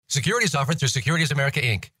Securities offered through Securities America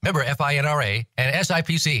Inc., member FINRA, and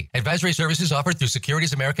SIPC. Advisory services offered through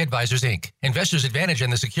Securities America Advisors Inc. Investors Advantage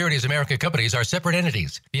and the Securities America companies are separate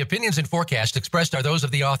entities. The opinions and forecasts expressed are those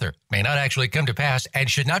of the author, may not actually come to pass, and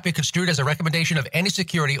should not be construed as a recommendation of any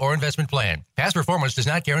security or investment plan. Past performance does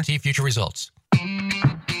not guarantee future results.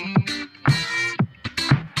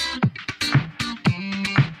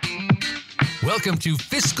 Welcome to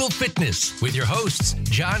Fiscal Fitness with your hosts,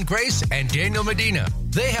 John Grace and Daniel Medina.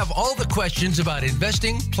 They have all the questions about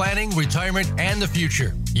investing, planning, retirement, and the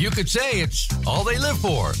future. You could say it's all they live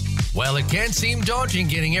for. While it can seem daunting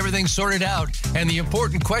getting everything sorted out and the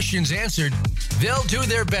important questions answered, they'll do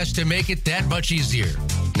their best to make it that much easier.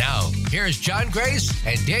 Now, here's John Grace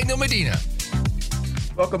and Daniel Medina.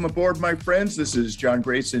 Welcome aboard, my friends. This is John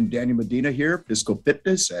Grace and Daniel Medina here, Fiscal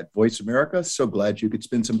Fitness at Voice America. So glad you could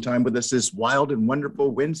spend some time with us this wild and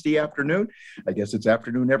wonderful Wednesday afternoon. I guess it's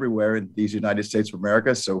afternoon everywhere in these United States of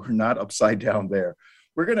America, so we're not upside down there.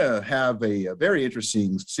 We're going to have a very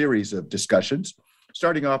interesting series of discussions,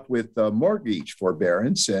 starting off with mortgage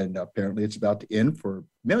forbearance, and apparently it's about to end for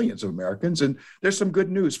millions of Americans. And there's some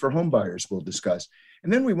good news for home buyers we'll discuss.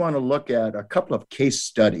 And then we want to look at a couple of case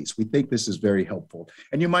studies. We think this is very helpful.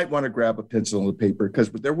 And you might want to grab a pencil and a paper because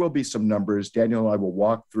there will be some numbers. Daniel and I will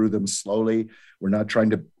walk through them slowly. We're not trying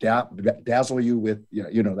to dazzle you with,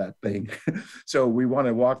 you know, that thing. So we want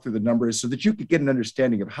to walk through the numbers so that you can get an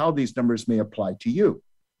understanding of how these numbers may apply to you.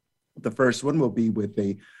 The first one will be with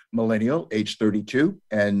a millennial, age 32,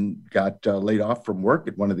 and got laid off from work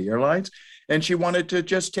at one of the airlines. And she wanted to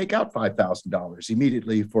just take out $5,000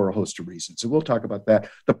 immediately for a host of reasons. So we'll talk about that,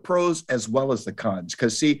 the pros as well as the cons.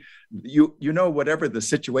 Because see, you know, whatever the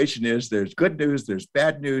situation is, there's good news, there's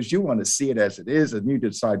bad news. You want to see it as it is, and you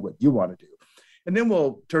decide what you want to do. And then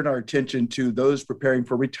we'll turn our attention to those preparing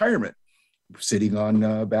for retirement, sitting on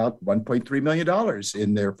about $1.3 million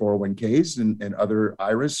in their 401ks and other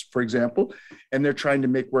IRAs, for example, and they're trying to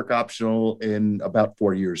make work optional in about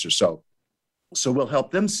 4 years or so. So we'll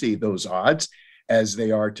help them see those odds as they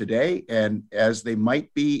are today and as they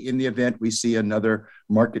might be in the event we see another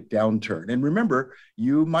market downturn. And remember,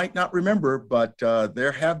 you might not remember, but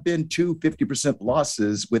there have been two 50%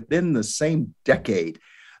 losses within the same decade.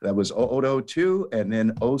 That was 2002 and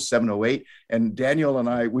then 07-08. And Daniel and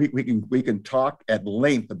I, we can talk at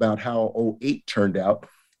length about how 08 turned out,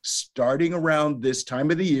 starting around this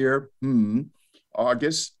time of the year.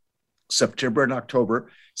 August, September, and October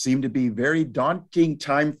seem to be very daunting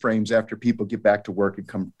time frames after people get back to work and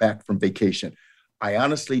come back from vacation. I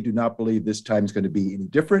honestly do not believe this time is going to be any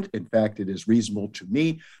different. In fact, it is reasonable to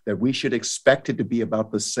me that we should expect it to be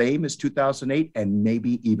about the same as 2008 and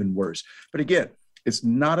maybe even worse. But again, it's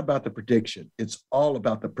not about the prediction. It's all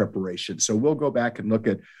about the preparation. So we'll go back and look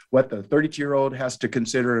at what the 32-year-old has to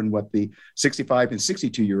consider and what the 65 and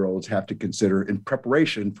 62-year-olds have to consider in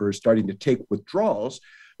preparation for starting to take withdrawals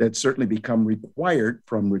that certainly become required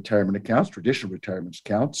from retirement accounts, traditional retirement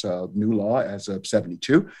accounts, new law as of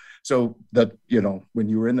 72. So that, you know, when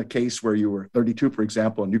you were in the case where you were 32, for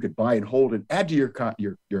example, and you could buy and hold and add to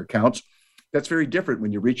your accounts, that's very different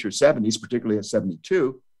when you reach your 70s, particularly at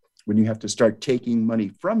 72. When you have to start taking money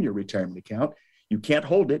from your retirement account, you can't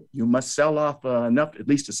hold it. You must sell off enough at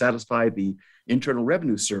least to satisfy the Internal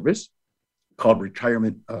Revenue Service called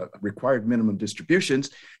retirement required minimum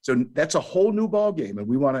distributions. So that's a whole new ballgame, and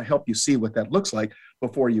we want to help you see what that looks like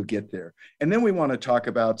before you get there. And then we want to talk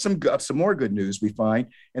about some more good news we find,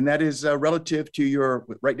 and that is relative to your,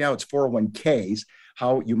 right now it's 401ks,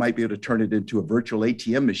 how you might be able to turn it into a virtual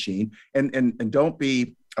ATM machine. And don't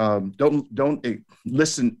be don't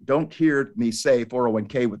listen, don't hear me say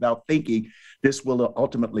 401k without thinking this will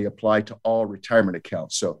ultimately apply to all retirement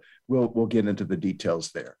accounts. So we'll get into the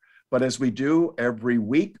details there. But as we do every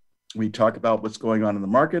week, we talk about what's going on in the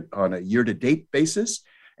market on a year-to-date basis.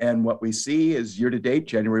 And what we see is year-to-date,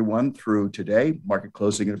 January 1 through today, market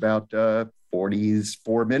closing at about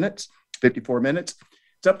 54 minutes.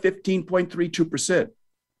 It's up 15.32%.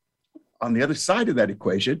 On the other side of that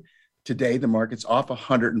equation, today, the market's off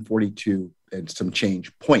 142 and some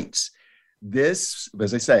change points. This,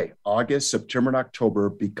 as I say, August, September, and October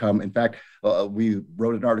become, in fact, we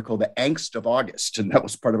wrote an article, The Angst of August, and that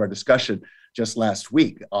was part of our discussion just last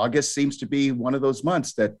week. August seems to be one of those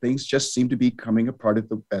months that things just seem to be coming apart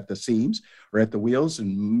at the seams or at the wheels,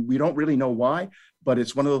 and we don't really know why, but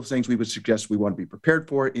it's one of those things we would suggest we want to be prepared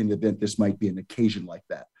for in the event this might be an occasion like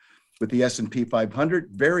that. With the S&P 500,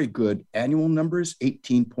 very good annual numbers,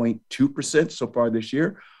 18.2% so far this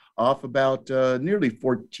year, off about nearly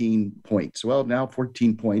 14 points. Well, now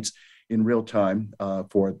 14 points in real time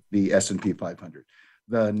for the S&P 500.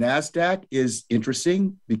 The NASDAQ is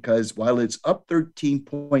interesting because while it's up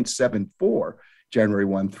 13.74 January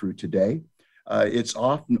 1 through today, it's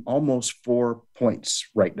off almost 4 points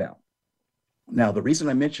right now. Now, the reason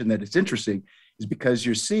I mentioned that it's interesting is because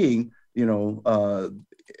you're seeing,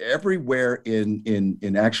 everywhere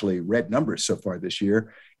in actually red numbers so far this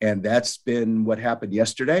year, and that's been what happened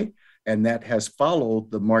yesterday, and that has followed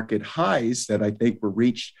the market highs that I think were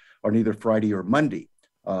reached on either Friday or Monday,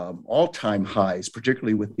 all-time highs,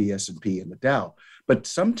 particularly with the S&P and the Dow. But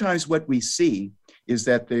sometimes what we see is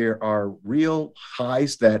that there are real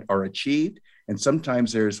highs that are achieved, and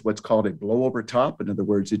sometimes there's what's called a blow over top. In other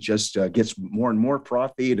words, it just gets more and more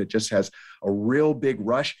frothy, and it just has a real big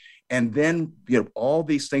rush. And then, all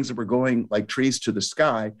these things that were going like trees to the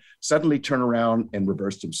sky suddenly turn around and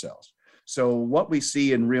reverse themselves. So what we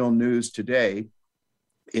see in real news today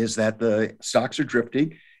is that the stocks are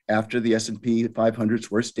drifting after the S&P 500's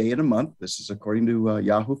worst day in a month. This is according to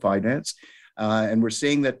Yahoo Finance. And we're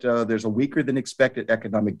seeing that there's a weaker than expected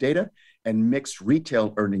economic data and mixed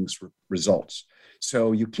retail earnings results.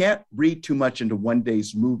 So you can't read too much into one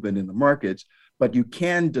day's movement in the markets, but you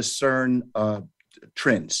can discern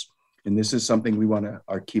trends. And this is something we want to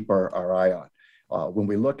keep our eye on. When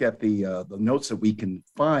we look at the notes that we can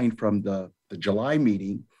find from the July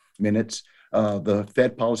meeting minutes, the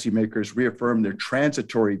Fed policymakers reaffirmed their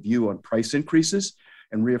transitory view on price increases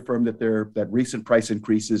and reaffirmed that recent price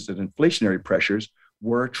increases and inflationary pressures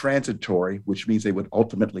were transitory, which means they would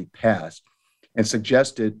ultimately pass, and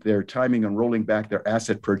suggested their timing on rolling back their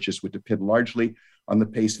asset purchase would depend largely on the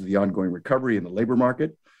pace of the ongoing recovery in the labor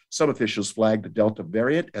market. Some officials flagged the Delta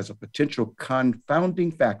variant as a potential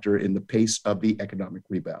confounding factor in the pace of the economic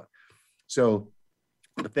rebound. So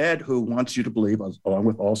the Fed, who wants you to believe, along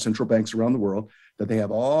with all central banks around the world, that they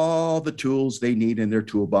have all the tools they need in their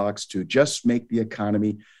toolbox to just make the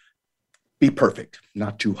economy be perfect,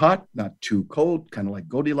 not too hot, not too cold, kind of like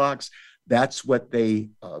Goldilocks. That's what they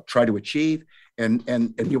try to achieve. And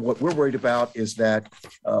what we're worried about is that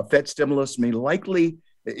Fed stimulus may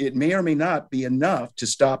or may not be enough to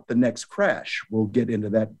stop the next crash. We'll get into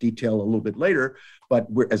that detail a little bit later. But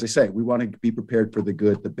as I say, we want to be prepared for the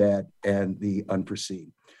good, the bad, and the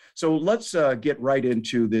unforeseen. So let's get right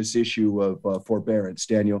into this issue of forbearance,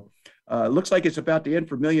 Daniel. Looks like it's about to end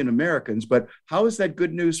for a million Americans, but how is that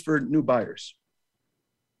good news for new buyers?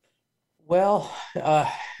 Well, kind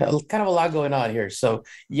of a lot going on here. So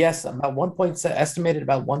yes, estimated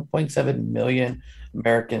about 1.7 million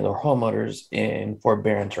Americans or homeowners in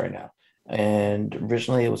forbearance right now. And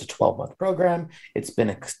originally it was a 12-month program. It's been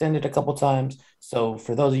extended a couple times. So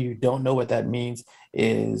for those of you who don't know what that means,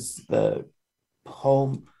 is the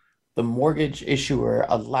mortgage issuer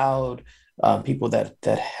allowed people that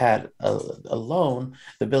had a loan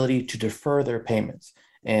the ability to defer their payments.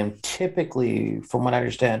 And typically, from what I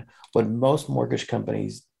understand, what most mortgage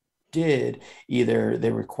companies did, either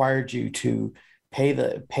they required you to pay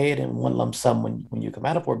it in one lump sum when you come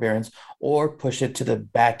out of forbearance, or push it to the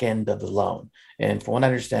back end of the loan. And from what I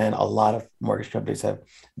understand, a lot of mortgage companies have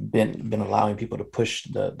been allowing people to push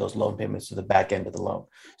those loan payments to the back end of the loan.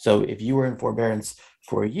 So if you were in forbearance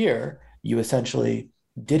for a year, you essentially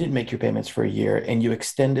didn't make your payments for a year, and you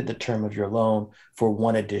extended the term of your loan for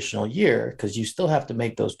one additional year, because you still have to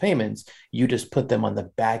make those payments. You just put them on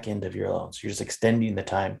the back end of your loan. So you're just extending the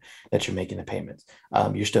time that you're making the payments.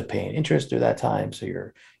 You're still paying interest through that time. So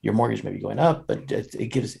your mortgage may be going up, but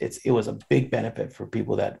it was a big benefit for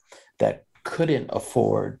people that couldn't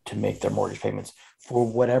afford to make their mortgage payments for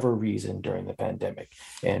whatever reason during the pandemic.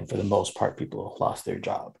 And for the most part, people lost their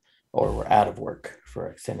job or were out of work for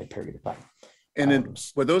an extended period of time. And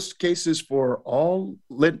were those cases for all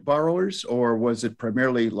lit borrowers, or was it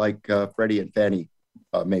primarily like Freddie and Fannie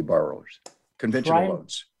Mae borrowers, conventional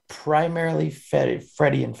loans? Primarily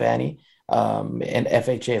Freddie and Fannie and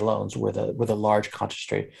FHA loans with a large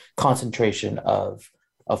concentration of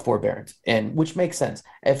forbearance, and which makes sense.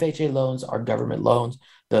 FHA loans are government loans.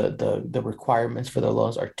 The requirements for the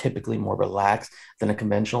loans are typically more relaxed than a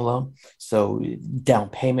conventional loan. So down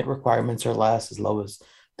payment requirements are less, as low as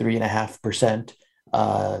 3.5%.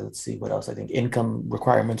 Let's see what else. I think income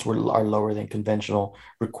requirements are lower than conventional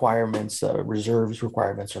requirements. Reserves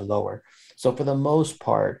requirements are lower. So for the most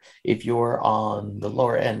part, if you're on the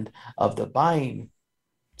lower end of the buying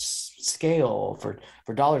scale for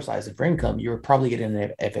dollar size and for income, you're probably getting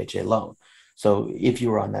an FHA loan. So if you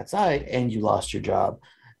were on that side and you lost your job,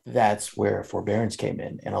 that's where forbearance came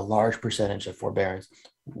in. And a large percentage of forbearance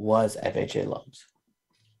was FHA loans.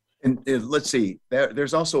 And let's see,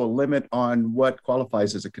 there's also a limit on what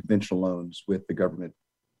qualifies as a conventional loans with the government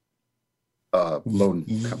loan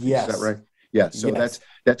companies. Yes. Is that right? Yeah, so Yes.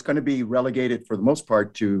 that's going to be relegated for the most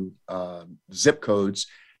part to zip codes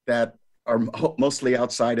that are mostly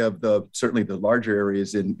outside of certainly the larger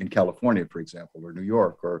areas in California, for example, or New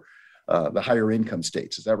York, or the higher income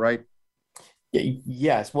states. Is that right?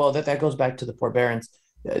 Yes. Well, that goes back to the forbearance,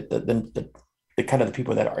 the kind of the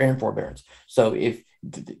people that are in forbearance. So if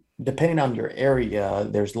depending on your area,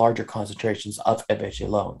 there's larger concentrations of FHA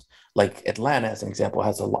loans. Like Atlanta, as an example,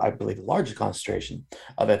 has I believe the largest concentration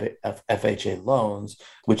of FHA loans,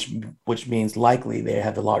 which means likely they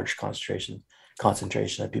have the large concentration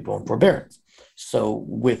of people in forbearance. So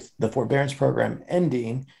with the forbearance program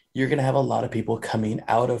ending, you're going to have a lot of people coming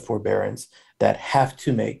out of forbearance that have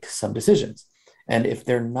to make some decisions. And if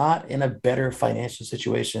they're not in a better financial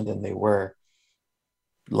situation than they were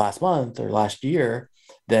last month or last year,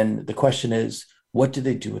 then the question is, what do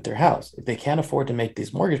they do with their house? If they can't afford to make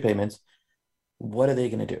these mortgage payments, what are they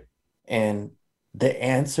going to do? And the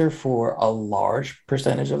answer for a large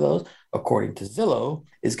percentage of those, according to Zillow,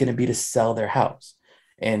 is going to be to sell their house.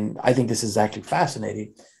 And I think this is actually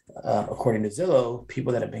fascinating. According to Zillow,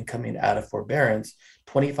 people that have been coming out of forbearance,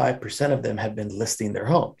 25% of them have been listing their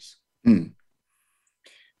homes.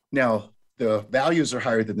 Now, the values are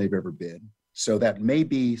higher than they've ever been. So that may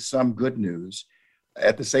be some good news.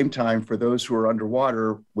 At the same time, for those who are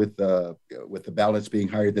underwater with the balance being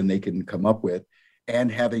higher than they can come up with,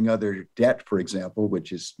 and having other debt, for example,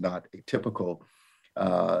 which is not atypical,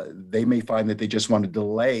 they may find that they just want to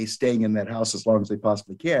delay staying in that house as long as they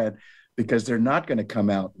possibly can, because they're not going to come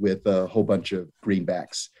out with a whole bunch of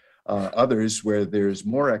greenbacks. Others, where there's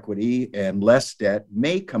more equity and less debt,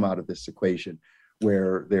 may come out of this equation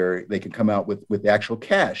where they can come out with actual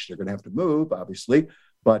cash. They're going to have to move, obviously,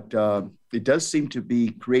 but it does seem to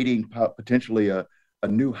be creating potentially a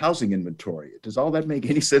new housing inventory. Does all that make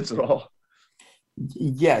any sense at all?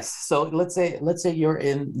 Yes. So let's say you're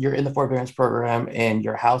in the forbearance program and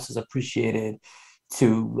your house is appreciated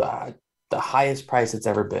to the highest price it's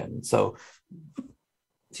ever been. So,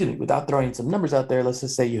 excuse me, without throwing some numbers out there, let's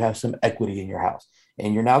just say you have some equity in your house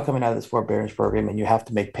and you're now coming out of this forbearance program and you have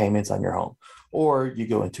to make payments on your home, or you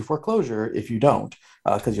go into foreclosure if you don't,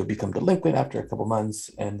 because you'll become delinquent after a couple months,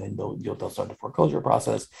 and then they'll start the foreclosure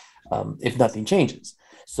process if nothing changes.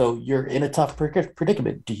 So you're in a tough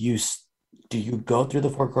predicament. Do you go through the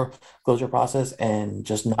foreclosure process and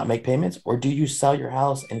just not make payments, or do you sell your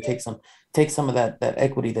house and take some of that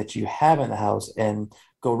equity that you have in the house and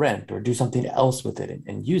go rent or do something else with it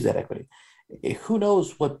and use that equity? Who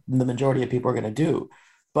knows what the majority of people are going to do?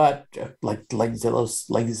 But like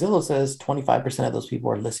Zillow says, 25% of those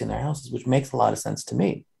people are listing their houses, which makes a lot of sense to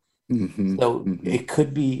me. Mm-hmm, So mm-hmm. it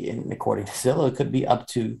could be, and according to Zillow, it could be up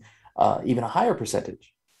to even a higher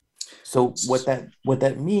percentage. So what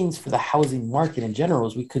that means for the housing market in general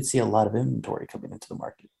is we could see a lot of inventory coming into the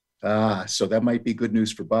market. So that might be good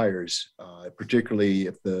news for buyers, particularly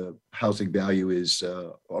if the housing value is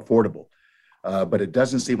affordable. But it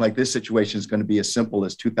doesn't seem like this situation is going to be as simple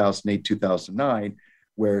as 2008, 2009,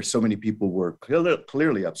 where so many people were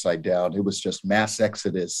clearly upside down. It was just mass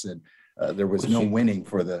exodus, and there was no winning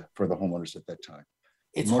for the homeowners at that time.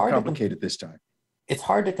 It's more complicated this time. It's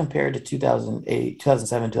hard to compare to 2008,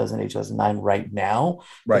 2007, 2008, 2009 right now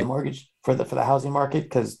for the mortgage for the housing market,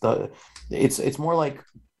 because it's more like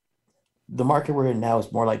the market we're in now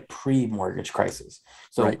is more like pre-mortgage crisis.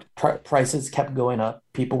 So prices kept going up.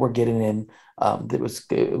 People were getting in. There was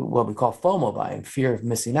what we call FOMO buying, fear of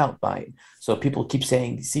missing out buying. So people keep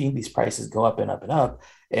seeing these prices go up and up and up,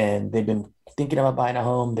 and they've been thinking about buying a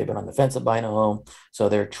home. They've been on the fence of buying a home. So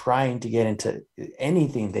they're trying to get into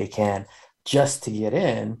anything they can just to get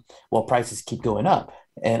in while prices keep going up.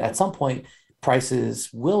 And at some point, prices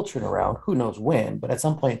will turn around. Who knows when, but at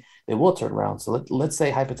some point they will turn around. So let's say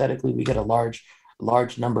hypothetically we get a large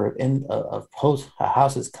number of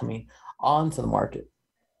houses coming onto the market.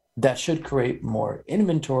 That should create more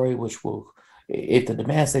inventory, which will, if the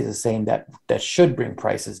demand stays the same, that should bring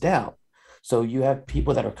prices down. So you have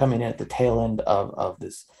people that are coming in at the tail end of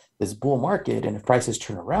this bull market, and if prices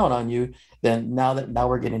turn around on you, then now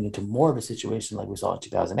we're getting into more of a situation like we saw in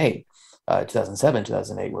 2008. 2007,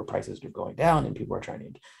 2008, where prices are going down and people are trying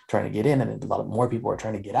to get in, and a lot more people are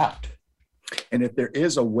trying to get out. And if there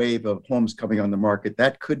is a wave of homes coming on the market,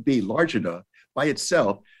 that could be large enough by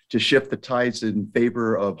itself to shift the tides in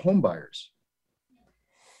favor of home buyers.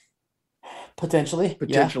 Potentially,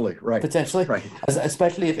 right. Potentially, right.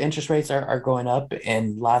 Especially if interest rates are going up.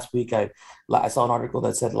 And last week, I saw an article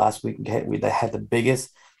that said last week they had the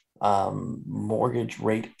biggest mortgage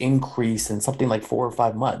rate increase in something like 4 or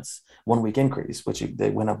 5 months, 1 week increase, which they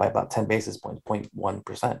went up by about 10 basis points,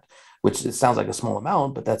 0.1%, which it sounds like a small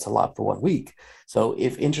amount, but that's a lot for 1 week. So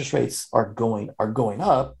if interest rates are going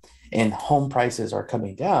up and home prices are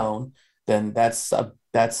coming down, then that's what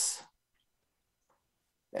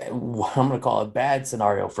I'm going to call a bad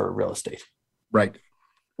scenario for real estate. Right.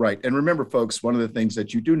 Right. And remember, folks, one of the things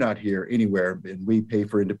that you do not hear anywhere, and we pay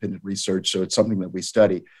for independent research, so it's something that we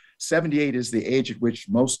study, 78 is the age at which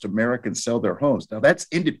most Americans sell their homes. Now, that's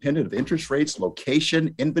independent of interest rates,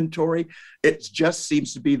 location, inventory. It just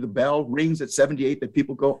seems to be the bell rings at 78 that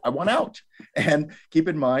people go, I want out. And keep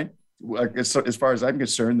in mind, as far as I'm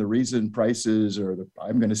concerned, the reason prices,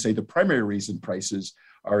 I'm going to say the primary reason prices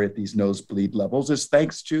are at these nosebleed levels is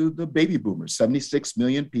thanks to the baby boomers, 76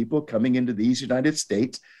 million people coming into these United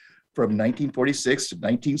States from 1946 to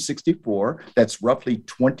 1964. That's roughly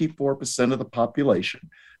 24% of the population.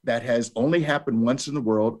 That has only happened once in the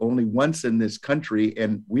world, only once in this country,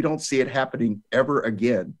 and we don't see it happening ever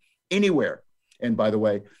again anywhere. And by the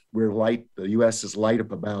way, the U.S. is light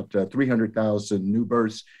of about 300,000 new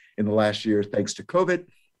births in the last year thanks to COVID,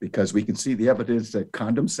 because we can see the evidence that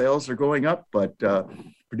condom sales are going up, but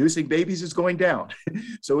producing babies is going down.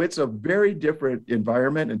 So it's a very different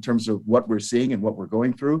environment in terms of what we're seeing and what we're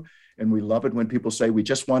going through. And we love it when people say, we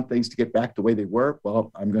just want things to get back the way they were.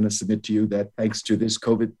 Well, I'm going to submit to you that thanks to this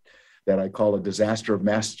COVID that I call a disaster of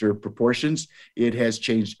massive proportions, it has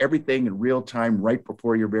changed everything in real time right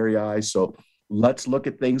before your very eyes. So let's look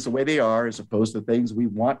at things the way they are as opposed to things we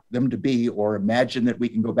want them to be, or imagine that we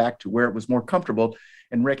can go back to where it was more comfortable,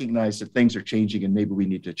 and recognize that things are changing and maybe we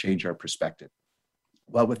need to change our perspective.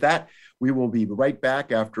 Well, with that, we will be right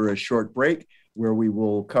back after a short break where we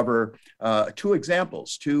will cover two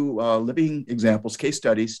living examples, case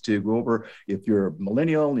studies to go over if you're a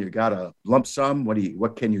millennial and you got a lump sum,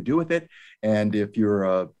 what can you do with it? And if you're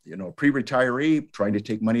a pre-retiree trying to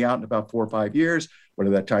take money out in about 4 or 5 years,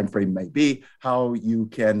 whatever that time frame may be, how you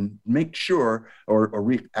can make sure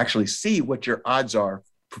or actually see what your odds are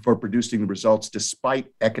for producing the results despite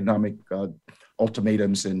economic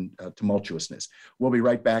ultimatums and tumultuousness. We'll be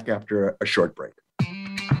right back after a short break.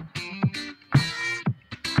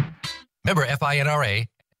 Member FINRA.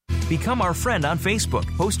 Become our friend on Facebook.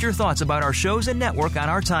 Post your thoughts about our shows and network on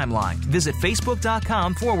our timeline. Visit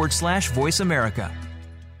facebook.com/Voice America.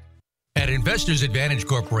 At Investors Advantage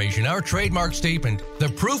Corporation, our trademark statement, "The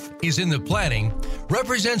proof is in the planning,"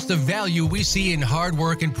 represents the value we see in hard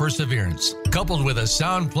work and perseverance, coupled with a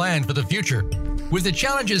sound plan for the future. With the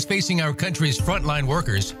challenges facing our country's frontline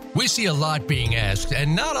workers, we see a lot being asked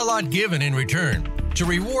and not a lot given in return. To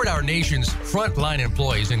reward our nation's frontline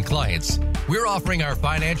employees and clients, we're offering our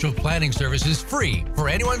financial planning services free for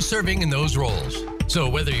anyone serving in those roles. So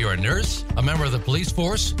whether you're a nurse, a member of the police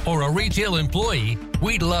force, or a retail employee,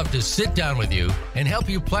 we'd love to sit down with you and help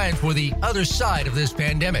you plan for the other side of this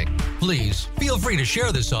pandemic. Please feel free to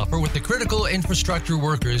share this offer with the critical infrastructure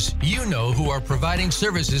workers you know who are providing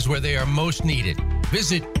services where they are most needed.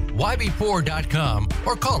 Visit ybpoor.com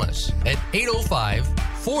or call us at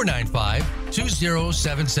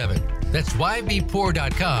 805-495-2077. That's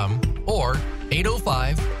ybpoor.com or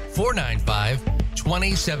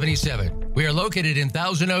 805-495-2077. We are located in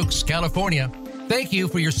Thousand Oaks, California. Thank you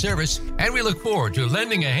for your service, and we look forward to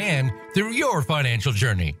lending a hand through your financial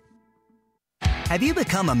journey. Have you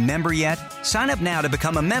become a member yet? Sign up now to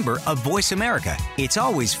become a member of Voice America. It's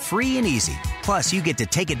always free and easy. Plus, you get to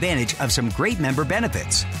take advantage of some great member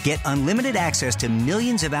benefits. Get unlimited access to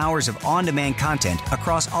millions of hours of on-demand content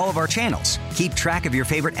across all of our channels. Keep track of your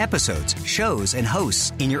favorite episodes, shows, and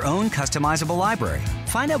hosts in your own customizable library.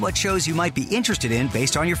 Find out what shows you might be interested in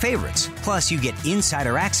based on your favorites. Plus, you get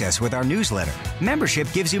insider access with our newsletter.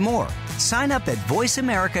 Membership gives you more. Sign up at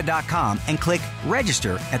voiceamerica.com and click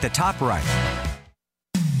register at the top right.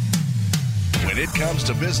 When it comes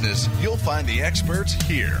to business, you'll find the experts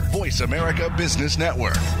here. Voice America Business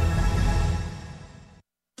Network.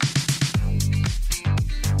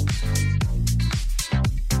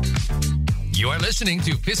 You are listening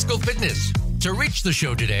to Fiscal Fitness. To reach the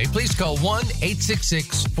show today, please call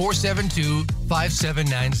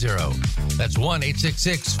 1-866-472-5790. That's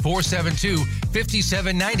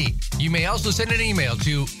 1-866-472-5790. You may also send an email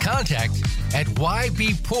to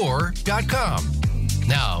contact@ybpoor.com.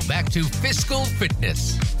 Now, back to Fiscal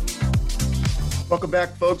Fitness. Welcome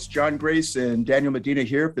back, folks. John Grace and Daniel Medina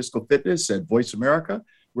here, Fiscal Fitness at Voice America.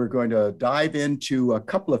 We're going to dive into a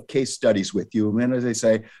couple of case studies with you. And as I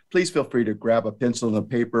say, please feel free to grab a pencil and a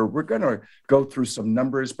paper. We're going to go through some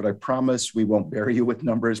numbers, but I promise we won't bury you with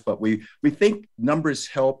numbers. But we think numbers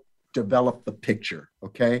help develop the picture,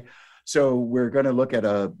 okay? So we're going to look at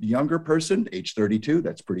a younger person, age 32.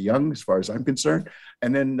 That's pretty young as far as I'm concerned.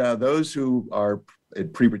 And then those who are in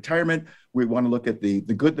pre-retirement, we want to look at the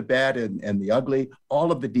good, the bad, and the ugly,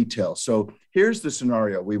 all of the details. So here's the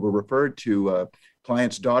scenario. We were referred to a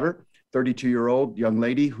client's daughter, 32-year-old young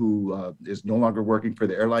lady who is no longer working for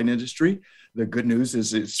the airline industry. The good news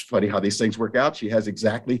is, it's funny how these things work out. She has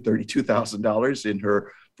exactly $32,000 in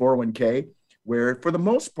her 401k, where for the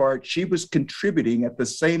most part, she was contributing at the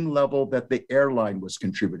same level that the airline was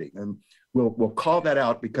contributing. And we'll call that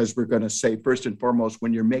out, because we're going to say, first and foremost,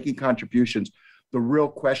 when you're making contributions, the real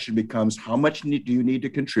question becomes, how much do you need to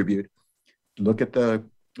contribute? Look at the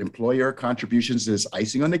employer contributions as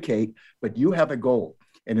icing on the cake, but you have a goal.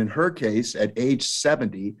 And in her case, at age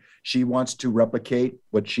 70, she wants to replicate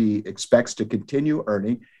what she expects to continue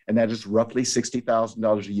earning, and that is roughly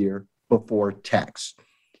 $60,000 a year before tax.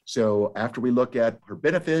 So after we look at her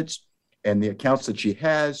benefits and the accounts that she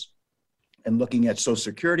has, and looking at Social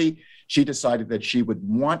Security, she decided that she would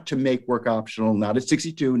want to make work optional, not at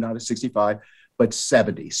 62, not at 65, but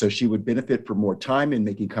 70. So she would benefit from more time in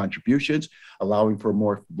making contributions, allowing for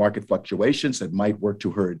more market fluctuations that might work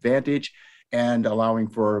to her advantage, and allowing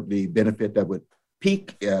for the benefit that would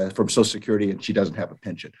peak from Social Security, and she doesn't have a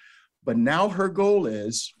pension. But now her goal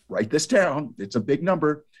is, write this down, it's a big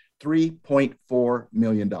number, $3.4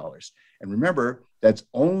 million. And remember, that's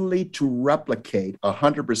only to replicate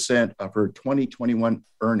 100% of her 2021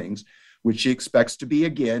 earnings, which she expects to be,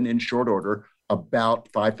 again, in short order,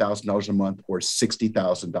 about $5,000 a month or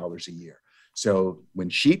 $60,000 a year. So when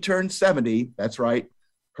she turns 70, that's right,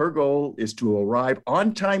 her goal is to arrive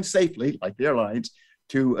on time safely, like the airlines,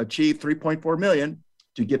 to achieve $3.4 million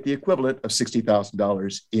to get the equivalent of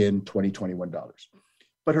 $60,000 in 2021 dollars.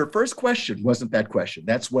 But her first question wasn't that question.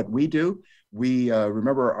 That's what we do. We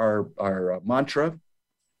remember our mantra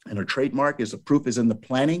and our trademark is, the proof is in the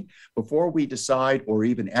planning. Before we decide or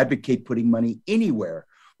even advocate putting money anywhere,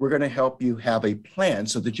 we're going to help you have a plan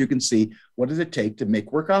so that you can see, what does it take to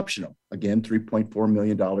make work optional? Again, $3.4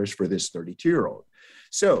 million for this 32-year-old.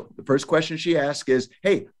 So the first question she asked is,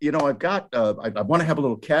 hey, I want to have a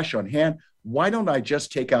little cash on hand. Why don't I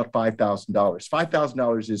just take out $5,000?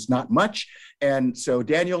 $5,000 is not much. And so,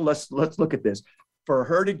 Daniel, let's look at this. For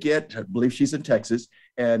her to get, I believe she's in Texas,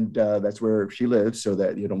 and that's where she lives, so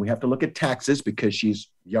that, we have to look at taxes, because she's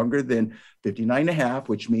younger than 59 and a half,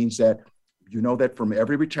 which means that, that from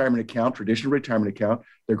every retirement account, traditional retirement account,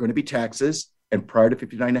 there are going to be taxes. And prior to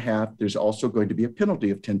 59 and a half, there's also going to be a penalty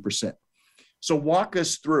of 10%. So walk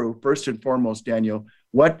us through, first and foremost, Daniel,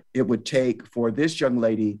 what it would take for this young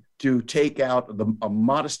lady to take out a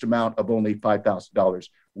modest amount of only $5,000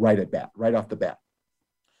 right off the bat.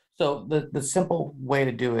 So the simple way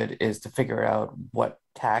to do it is to figure out what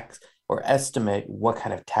tax, or estimate what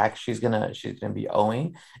kind of tax she's gonna be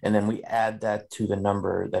owing, and then we add that to the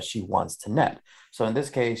number that she wants to net. So in this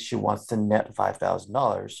case, she wants to net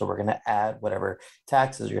 $5,000. So we're gonna add whatever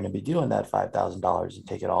taxes are gonna be due on that $5,000 and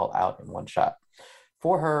take it all out in one shot.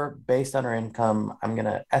 For her, based on her income, I'm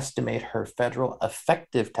gonna estimate her federal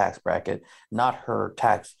effective tax bracket, not her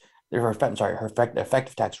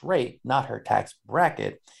effective tax rate, not her tax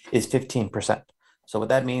bracket, is 15%. So what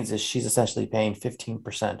that means is she's essentially paying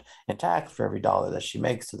 15% in tax for every dollar that she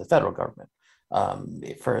makes to the federal government.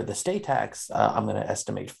 For the state tax, I'm going to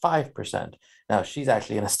estimate 5%. Now, she's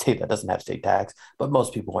actually in a state that doesn't have state tax, but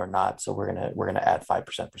most people are not. So we're gonna add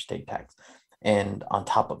 5% for state tax. And on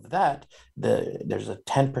top of that, there's a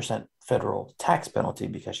 10% federal tax penalty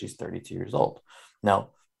because she's 32 years old.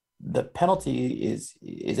 Now, the penalty is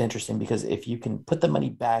interesting, because if you can put the money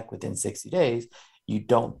back within 60 days, you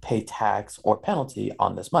don't pay tax or penalty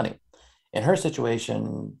on this money. In her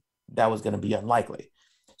situation, that was going to be unlikely.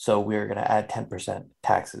 So we're going to add 10%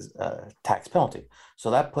 tax penalty.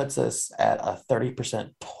 So that puts us at a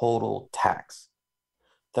 30% total tax.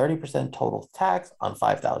 30% total tax on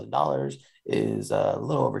 $5,000 is a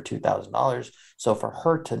little over $2,000. So for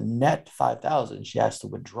her to net $5,000, she has to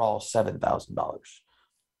withdraw $7,000.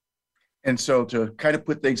 And so to kind of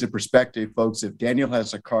put things in perspective, folks, if Daniel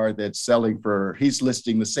has a car that's selling he's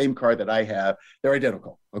listing the same car that I have, they're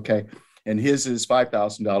identical, okay? And his is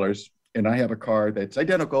 $5,000, and I have a car that's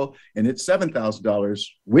identical, and it's $7,000.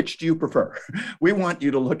 Which do you prefer? We want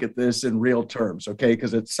you to look at this in real terms, okay?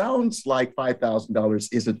 Because it sounds like $5,000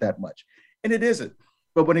 isn't that much, and it isn't.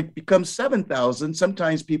 But when it becomes $7,000,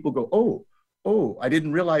 sometimes people go, oh, I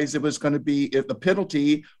didn't realize it was going to be, if the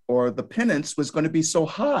penalty or the penance was going to be so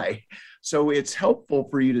high. So it's helpful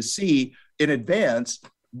for you to see in advance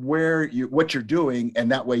what you're doing,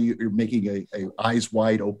 and that way you're making a eyes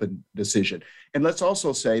wide open decision. And let's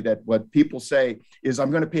also say that what people say is,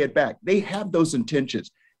 I'm going to pay it back. They have those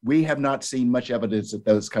intentions. we have not seen much evidence that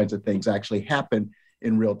those kinds of things actually happen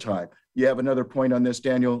in real time. You have another point on this,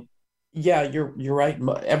 Daniel? Yeah, you're right.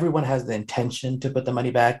 Everyone has the intention to put the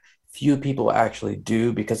money back. Few people actually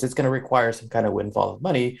do, because it's going to require some kind of windfall of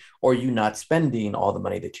money, or you not spending all the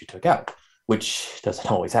money that you took out, which doesn't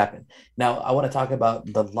always happen. Now, I want to talk about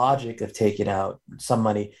the logic of taking out some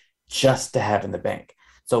money just to have in the bank.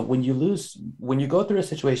 So when you go through a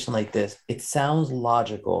situation like this, it sounds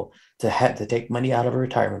logical to take money out of a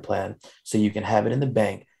retirement plan so you can have it in the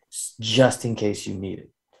bank just in case you need it.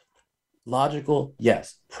 Logical,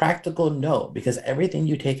 yes. Practical, no, because everything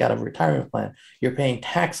you take out of a retirement plan, you're paying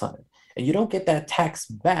tax on it, and you don't get that tax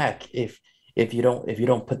back if you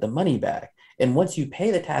don't put the money back. And once you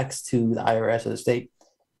pay the tax to the IRS or the state,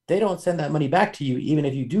 they don't send that money back to you, even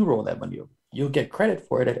if you do roll that money over. You'll get credit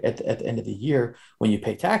for it at the end of the year when you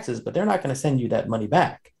pay taxes, but they're not going to send you that money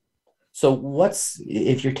back. So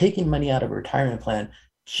if you're taking money out of a retirement plan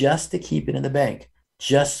just to keep it in the bank,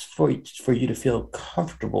 just for you to feel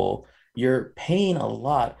comfortable, you're paying a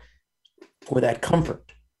lot for that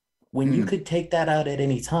comfort when you could take that out at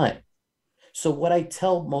any time. So what I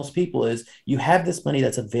tell most people is, you have this money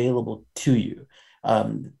that's available to you.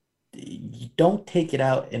 You don't take it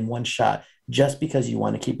out in one shot just because you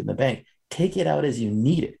want to keep it in the bank. Take it out as you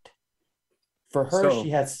need it. For her,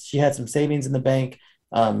 she had some savings in the bank.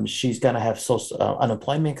 She's going to have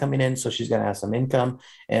unemployment coming in, so she's going to have some income,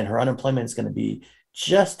 and her unemployment is going to be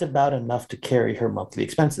just about enough to carry her monthly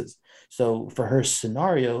expenses. So for her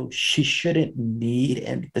scenario, she shouldn't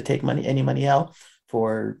need to take any money out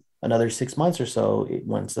for another 6 months or so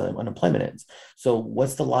once unemployment ends. So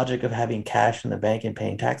what's the logic of having cash in the bank and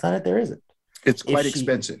paying tax on it? There isn't. It's quite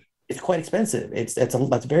expensive. It's quite expensive. That's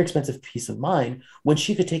a very expensive peace of mind when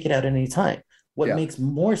she could take it out at any time. What makes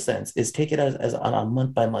more sense is take it as on a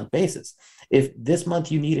month-by-month basis. If this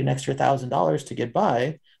month you need an extra $1,000 to get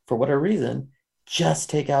by for whatever reason, just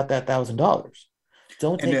take out that $1,000.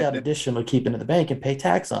 Don't take out additional, keep it in the bank and pay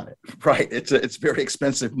tax on it. Right. It's very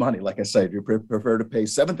expensive money. Like I said, you prefer to pay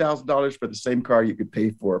 $7,000 for the same car you could pay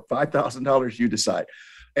for $5,000, you decide.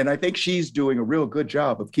 And I think she's doing a real good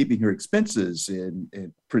job of keeping her expenses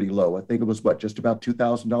in pretty low. I think it was just about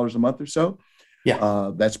 $2,000 a month or so.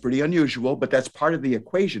 Yeah. That's pretty unusual, but that's part of the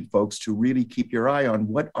equation, folks, to really keep your eye on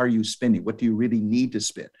what are you spending? What do you really need to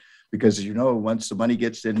spend? Because, once the money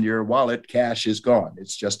gets in your wallet, cash is gone.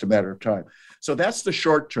 It's just a matter of time. So that's the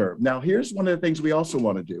short term. Now, here's one of the things we also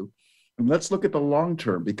want to do. And let's look at the long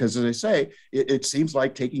term, because as I say, it seems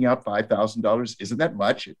like taking out $5,000 isn't that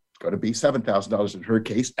much. It's going to be $7,000 in her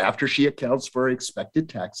case after she accounts for expected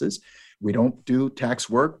taxes. We don't do tax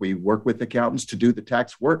work. We work with accountants to do the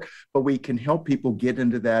tax work, but we can help people get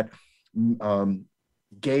into that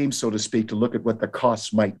game, so to speak, to look at what the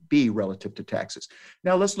costs might be relative to taxes.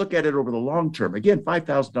 Now, let's look at it over the long term. Again,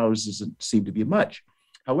 $5,000 doesn't seem to be much.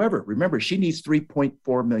 However, remember, she needs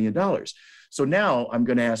 $3.4 million. So now I'm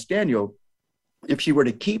going to ask Daniel, if she were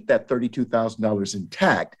to keep that $32,000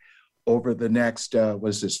 intact over the next,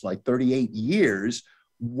 38 years,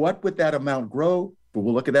 what would that amount grow? But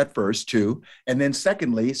we'll look at that first, too. And then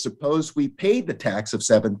secondly, suppose we paid the tax of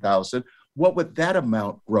 $7,000. What would that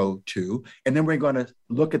amount grow to? And then we're going to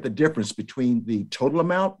look at the difference between the total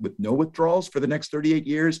amount with no withdrawals for the next 38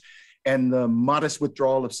 years and the modest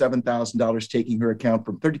withdrawal of $7,000, taking her account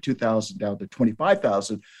from $32,000 down to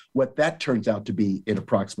 $25,000, what that turns out to be in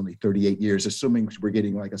approximately 38 years, assuming we're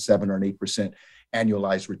getting like a 7 or an 8%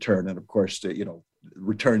 annualized return. And of course,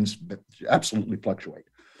 returns absolutely fluctuate.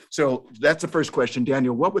 So that's the first question.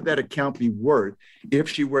 Daniel, what would that account be worth if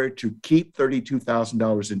she were to keep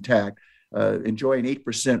 $32,000 intact, enjoy an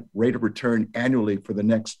 8% rate of return annually for the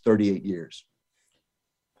next 38 years?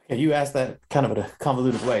 Okay, you asked that kind of in a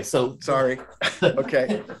convoluted way. So sorry.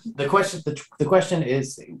 Okay. The question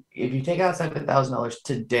is, if you take out $7,000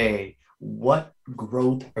 today, what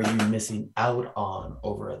growth are you missing out on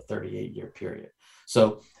over a 38-year period?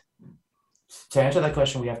 So to answer that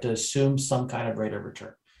question, we have to assume some kind of rate of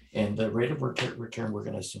return. And the rate of return we're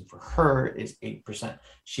going to assume for her is 8%.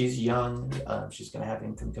 She's young. She's going to have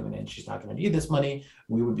income coming in. She's not going to need this money.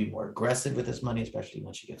 We would be more aggressive with this money, especially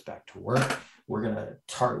when she gets back to work. We're going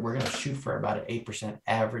to shoot for about an 8%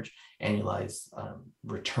 average annualized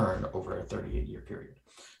return over a 38-year period.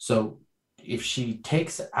 So if she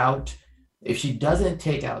doesn't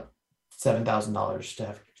take out $7,000 to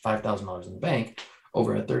have $5,000 in the bank,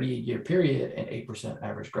 over a 38-year period and 8%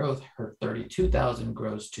 average growth, her $32,000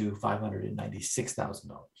 grows to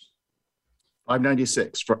 $596,000.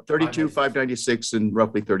 596 for 32, 596 in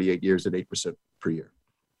roughly 38 years at 8% per year.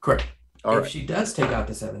 Correct. All if right. she does take out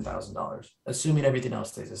the $7,000, assuming everything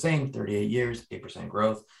else stays the same, 38 years, 8%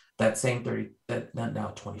 growth, that same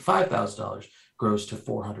now $25,000 grows to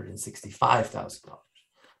 $465,000.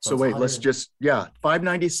 So wait, let's just,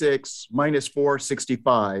 596 minus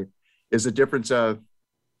 465 is a difference of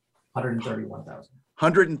 $131,000.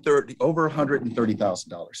 Over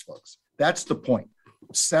 $130,000, folks. That's the point.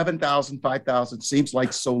 7,000, 5,000 seems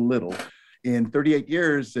like so little. In 38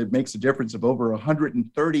 years, it makes a difference of over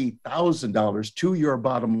 $130,000 to your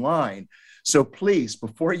bottom line. So please,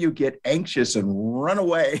 before you get anxious and run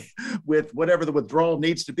away with whatever the withdrawal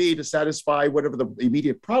needs to be to satisfy whatever the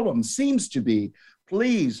immediate problem seems to be,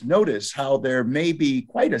 please notice how there may be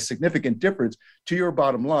quite a significant difference to your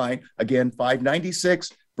bottom line. Again,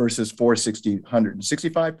 596 versus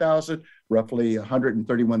 165,000, roughly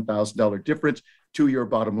 $131,000 difference to your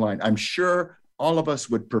bottom line. I'm sure all of us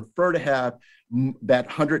would prefer to have that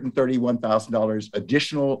 $131,000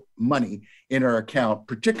 additional money in her account,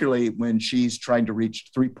 particularly when she's trying to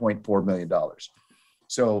reach $3.4 million.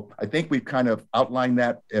 So I think we've kind of outlined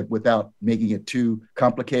that without making it too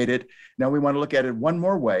complicated. Now we want to look at it one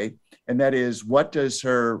more way, and that is, what does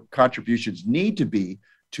her contributions need to be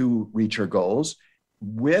to reach her goals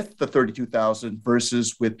with the $32,000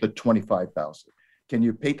 versus with the $25,000? Can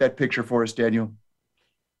you paint that picture for us, Daniel?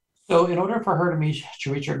 So in order for her to reach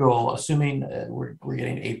her goal, assuming we're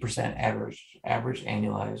getting 8% average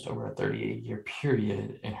annualized over a 38-year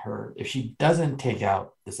period, if she doesn't take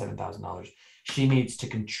out the $7,000, she needs to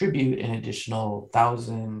contribute an additional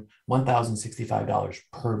 $1,065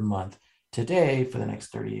 per month today for the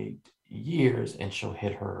next 38 years, and she'll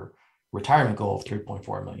hit her retirement goal of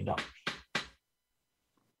 $3.4 million.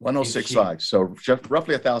 1,065. So just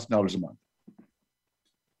roughly $1,000 a month.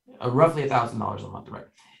 Roughly $1,000 a month, right?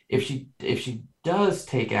 If she does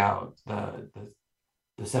take out the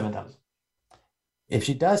 $7,000, if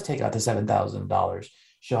she does take out the $7,000,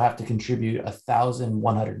 she'll have to contribute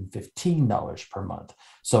 $1,115 per month.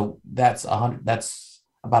 So that's about a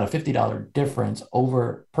 $50 difference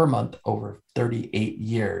per month over 38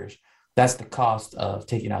 years. That's the cost of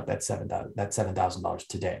taking out that $7,000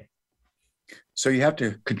 today. So you have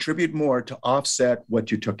to contribute more to offset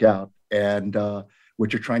what you took out, and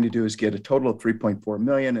what you're trying to do is get a total of $3.4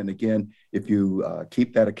 million. And again, if you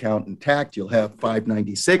keep that account intact, you'll have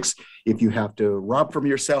 $596. If you have to rob from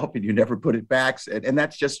yourself and you never put it back, and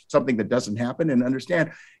that's just something that doesn't happen. And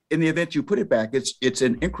understand, in the event you put it back, it's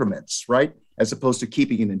in increments, right? As opposed to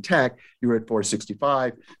keeping it intact, you're at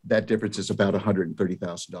 465. That difference is about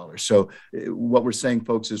 $130,000. So what we're saying,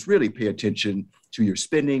 folks, is really pay attention to your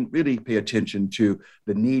spending. Really pay attention to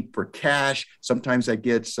the need for cash. Sometimes that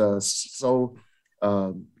gets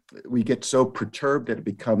we get so perturbed that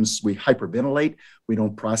we hyperventilate. We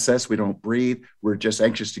don't process, we don't breathe. We're just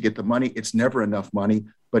anxious to get the money. It's never enough money,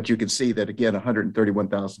 but you can see that again,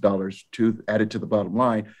 $131,000 added to the bottom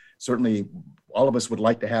line. Certainly all of us would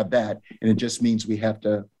like to have that. And it just means we have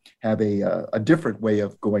to have a different way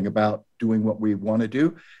of going about doing what we want to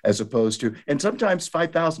do, as opposed to, and sometimes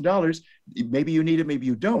 $5,000, maybe you need it, maybe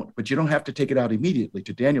you don't, but you don't have to take it out immediately,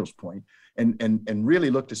 to Daniel's point. And really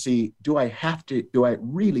look to see, do I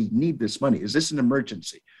really need this money? Is this an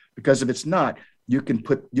emergency? Because if it's not, you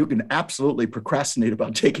can absolutely procrastinate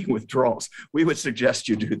about taking withdrawals. We would suggest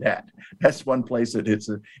you do that. That's one place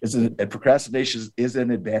that procrastination is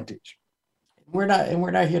an advantage. We're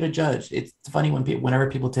not here to judge. It's funny whenever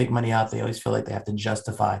people take money out, they always feel like they have to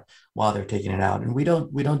justify why they're taking it out. And we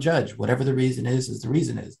don't judge. Whatever the reason is the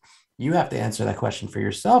reason is. You have to answer that question for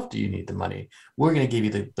yourself. Do you need the money? We're going to give you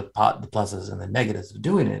the pluses and the negatives of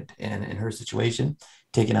doing it. And in her situation,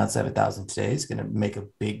 taking out $7,000 today is going to make a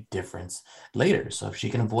big difference later. So if she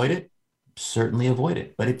can avoid it, certainly avoid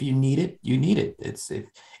it. But if you need it, you need it. If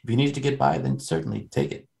you need it to get by, then certainly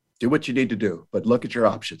take it. Do what you need to do, but look at your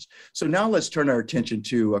options. So now let's turn our attention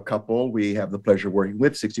to a couple we have the pleasure of working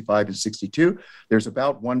with, 65 and 62. There's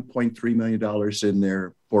about $1.3 million in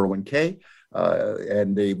their 401k.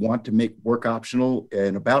 And they want to make work optional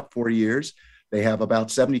in about 4 years. They have about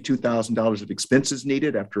 $72,000 of expenses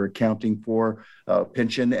needed after accounting for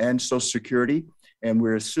pension and Social Security. And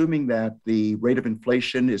we're assuming that the rate of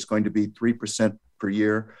inflation is going to be 3% per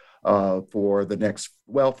year for the next,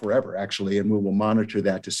 forever, actually. And we will monitor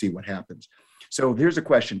that to see what happens. So here's a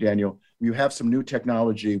question, Daniel. You have some new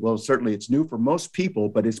technology. Well, certainly it's new for most people,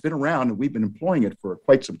 but it's been around and we've been employing it for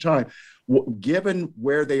quite some time. Given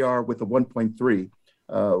where they are with the 1.3,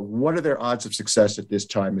 what are their odds of success at this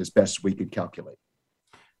time as best we can calculate?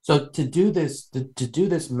 So to do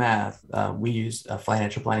this math, we use a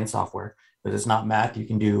financial planning software but it's not math you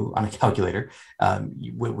can do on a calculator.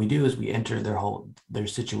 What we do is we enter their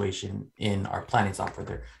situation in our planning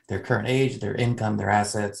software, their current age, their income, their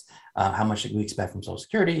assets, how much we expect from Social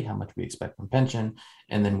Security, how much we expect from pension,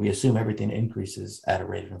 and then we assume everything increases at a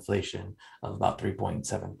rate of inflation of about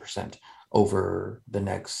 3.7% over the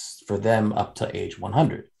next, for them up to age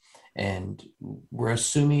 100. And we're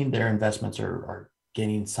assuming their investments are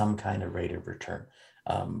getting some kind of rate of return.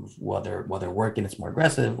 While they're working, it's more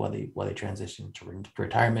aggressive. While they transition to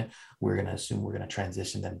retirement, we're going to assume we're going to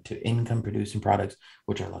transition them to income producing products,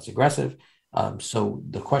 which are less aggressive. So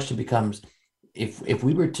the question becomes, if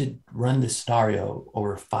we were to run this scenario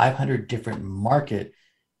over 500 different markets,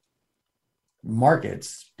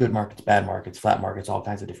 good markets, bad markets, flat markets, all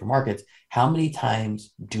kinds of different markets, how many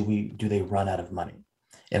times do they run out of money?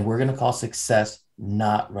 And we're going to call success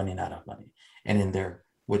not running out of money. And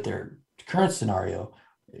with their current scenario,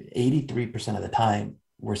 83% of the time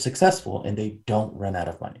we're successful and they don't run out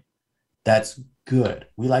of money. That's good.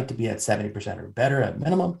 We like to be at 70% or better at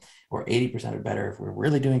minimum, or 80% or better if we're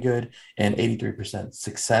really doing good. And 83%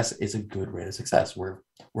 success is a good rate of success. We're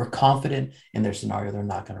confident in their scenario they're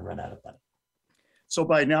not going to run out of money. So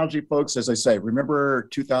by analogy, folks, as I say, remember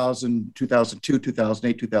 2000, 2002,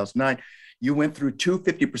 2008, 2009, you went through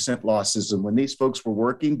 50% losses. And when these folks were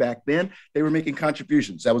working back then, they were making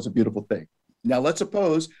contributions. That was a beautiful thing. Now, let's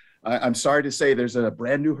suppose, I'm sorry to say, there's a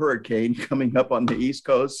brand new hurricane coming up on the East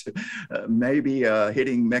Coast, maybe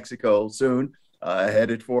hitting Mexico soon,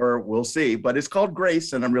 headed for, we'll see. But it's called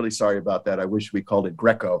Grace, and I'm really sorry about that. I wish we called it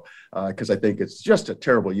Greco, because I think it's just a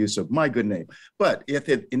terrible use of my good name. But if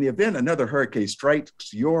in the event another hurricane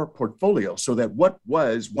strikes your portfolio, so that what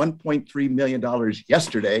was $1.3 million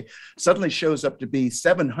yesterday suddenly shows up to be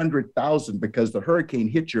 $700,000 because the hurricane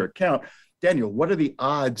hit your account, Daniel, what are the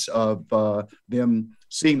odds of them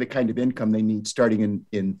seeing the kind of income they need starting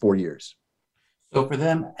in 4 years? So for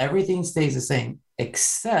them, everything stays the same,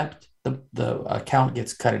 except the account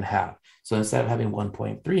gets cut in half. So instead of having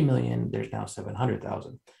 1.3 million, there's now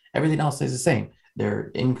 700,000. Everything else stays the same.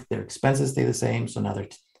 Their expenses stay the same. So now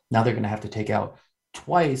they're going to have to take out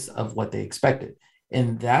twice of what they expected.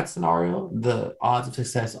 In that scenario, the odds of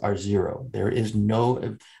success are zero. There's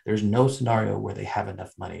no scenario where they have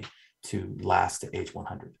enough money to last to age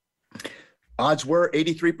 100. Odds were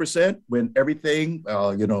 83% when everything,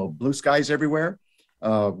 blue skies everywhere.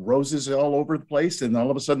 Roses all over the place, and all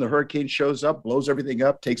of a sudden the hurricane shows up, blows everything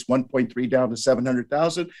up, takes 1.3 down to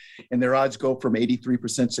 700,000, and their odds go from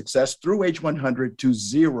 83% success through age 100 to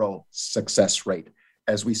zero success rate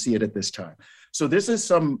as we see it at this time. So these are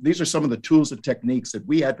some of the tools and techniques that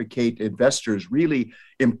we advocate investors really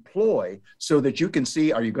employ so that you can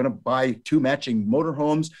see, are you going to buy two matching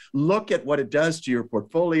motorhomes? Look at what it does to your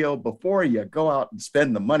portfolio before you go out and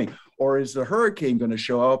spend the money. Or is the hurricane going to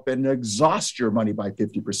show up and exhaust your money by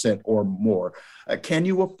 50% or more? Can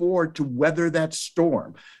you afford to weather that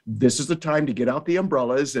storm? This is the time to get out the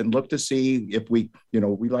umbrellas and look to see if we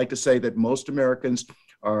like to say that most Americans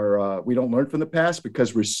we don't learn from the past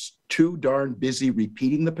because we're too darn busy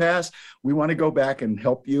repeating the past. We want to go back and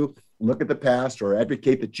help you look at the past, or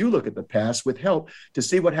advocate that you look at the past with help to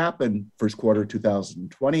see what happened first quarter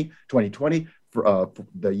 2020, for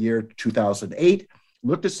the year 2008.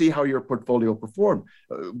 Look to see how your portfolio performed.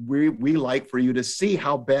 We like for you to see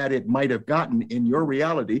how bad it might have gotten in your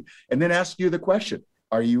reality, and then ask you the question,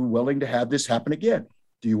 are you willing to have this happen again?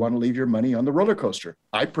 Do you want to leave your money on the roller coaster?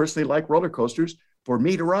 I personally like roller coasters for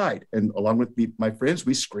me to ride. And along with my friends,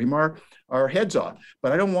 we scream our heads off.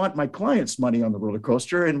 But I don't want my clients' money on the roller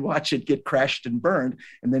coaster and watch it get crashed and burned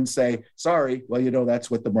and then say, sorry, well,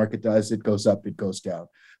 that's what the market does. It goes up, it goes down.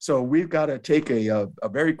 So we've got to take a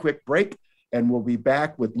very quick break, and we'll be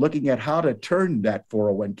back with looking at how to turn that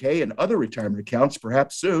 401k and other retirement accounts,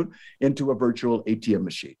 perhaps soon, into a virtual ATM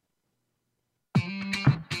machine.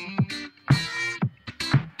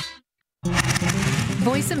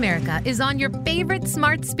 Voice America is on your favorite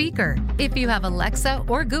smart speaker. If you have Alexa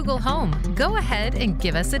or Google Home, go ahead and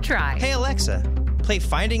give us a try. Hey, Alexa, play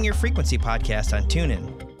Finding Your Frequency podcast on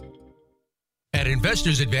TuneIn. At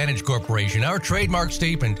Investors Advantage Corporation, our trademark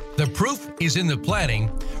statement, "The proof is in the planning,"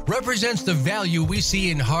 represents the value we see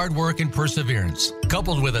in hard work and perseverance,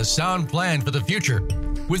 coupled with a sound plan for the future.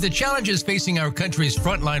 With the challenges facing our country's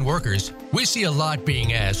frontline workers, we see a lot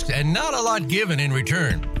being asked and not a lot given in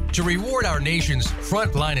return. To reward our nation's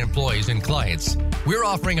frontline employees and clients, we're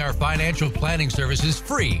offering our financial planning services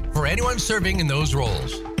free for anyone serving in those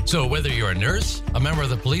roles. So whether you're a nurse, a member of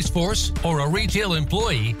the police force, or a retail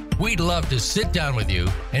employee, we'd love to sit down with you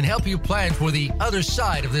and help you plan for the other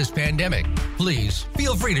side of this pandemic. Please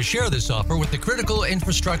feel free to share this offer with the critical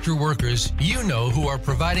infrastructure workers you know who are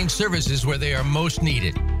providing services where they are most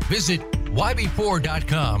needed. Visit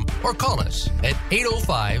ybpoor.com or call us at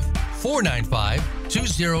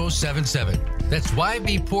 805-495-2077. That's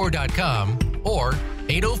ybpoor.com or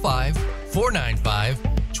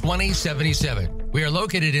 805-495-2077. We are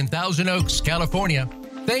located in Thousand Oaks, California.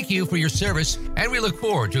 Thank you for your service, and we look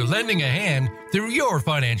forward to lending a hand through your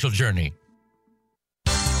financial journey.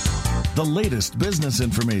 The latest business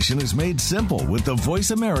information is made simple with the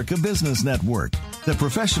Voice America Business Network. The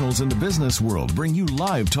professionals in the business world bring you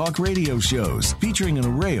live talk radio shows featuring an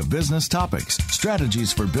array of business topics,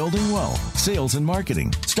 strategies for building wealth, sales and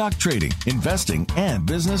marketing, stock trading, investing, and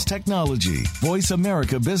business technology. Voice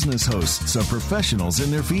America Business hosts are professionals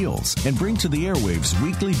in their fields and bring to the airwaves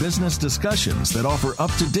weekly business discussions that offer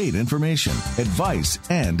up-to-date information, advice,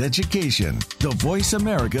 and education. The Voice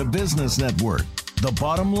America Business Network. The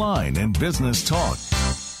bottom line in business talk.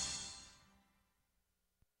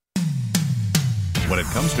 When it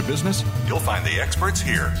comes to business, you'll find the experts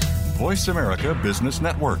here. Voice America Business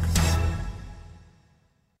Network.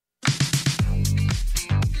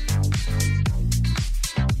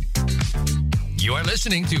 You are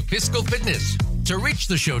listening to Fiscal Fitness. To reach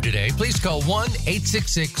the show today, please call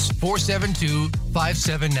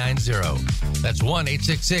 1-866-472-5790. That's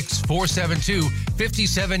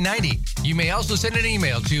 1-866-472-5790. You may also send an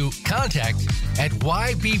email to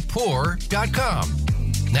contact@ybpoor.com.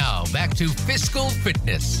 Now, back to Fiscal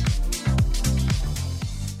Fitness.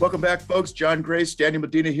 Welcome back, folks. John Grace, Daniel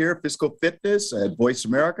Medina here, Fiscal Fitness at Voice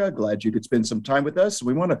America. Glad you could spend some time with us.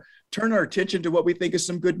 We want to turn our attention to what we think is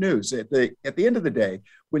some good news. At the end of the day,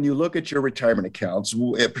 when you look at your retirement accounts,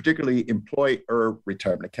 particularly employer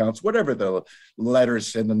retirement accounts, whatever the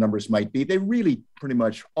letters and the numbers might be, they really pretty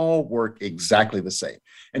much all work exactly the same.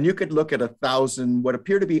 And you could look at 1,000, what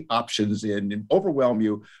appear to be options and overwhelm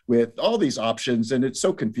you with all these options. And it's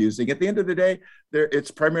so confusing. At the end of the day,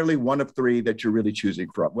 it's primarily one of three that you're really choosing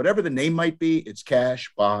from. Whatever the name might be, it's cash,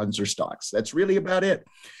 bonds, or stocks. That's really about it.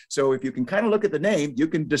 So if you can kind of look at the name, you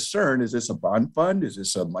can discern, is this a bond fund? Is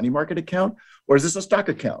this a money market account? Or is this a stock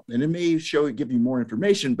account? And it may give you more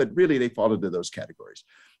information, but really they fall into those categories.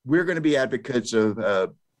 We're going to be advocates of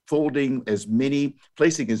placing as many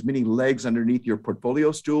legs underneath your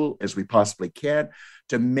portfolio stool as we possibly can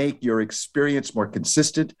to make your experience more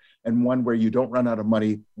consistent and one where you don't run out of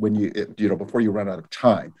money before you run out of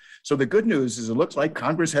time. So the good news is it looks like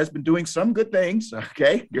Congress has been doing some good things,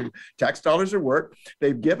 okay? Your tax dollars are work.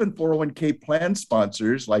 They've given 401k plan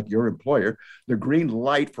sponsors like your employer the green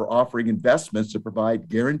light for offering investments that provide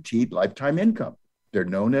guaranteed lifetime income. They're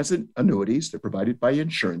known as annuities. They're provided by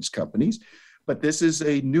insurance companies. But this is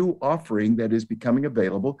a new offering that is becoming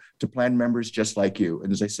available to plan members just like you.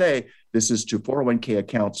 And as I say, this is to 401k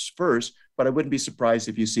accounts first, but I wouldn't be surprised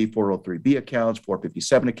if you see 403b accounts,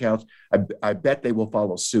 457 accounts. I bet they will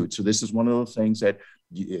follow suit. So this is one of those things that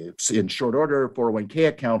in short order, 401k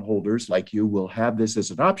account holders like you will have this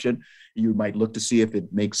as an option. You might look to see if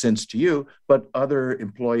it makes sense to you, but other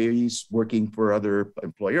employees working for other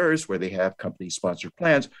employers where they have company-sponsored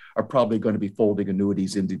plans are probably going to be folding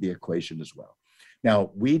annuities into the equation as well.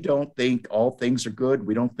 Now, we don't think all things are good.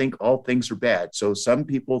 We don't think all things are bad. So some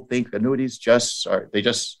people think annuities just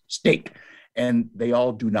stink, and they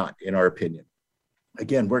all do not, in our opinion.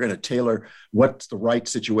 Again, we're going to tailor what's the right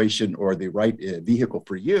situation or the right vehicle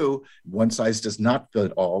for you. One size does not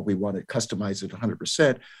fit all. We want to customize it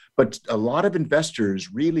 100%. But a lot of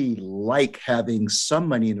investors really like having some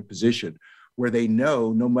money in a position where they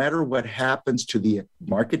know no matter what happens to the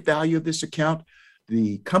market value of this account,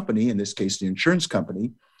 the company, in this case, the insurance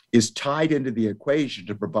company, is tied into the equation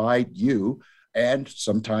to provide you and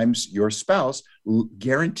sometimes your spouse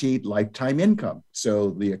guaranteed lifetime income.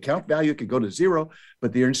 So the account value could go to zero,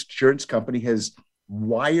 but the insurance company has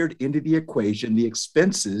wired into the equation the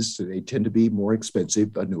expenses. So they tend to be more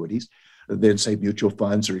expensive annuities than, say, mutual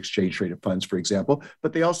funds or exchange-traded funds, for example.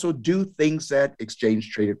 But they also do things that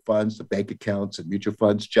exchange-traded funds, the bank accounts and mutual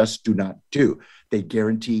funds just do not do. They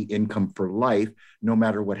guarantee income for life, no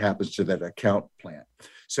matter what happens to that account plan.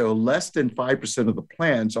 So less than 5% of the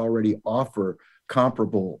plans already offer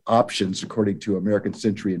comparable options, according to American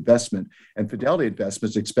Century Investment. And Fidelity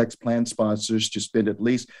Investments expects plan sponsors to spend at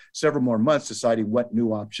least several more months deciding what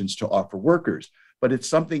new options to offer workers. But it's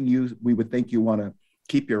something we would think you want to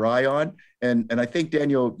keep your eye on. And I think,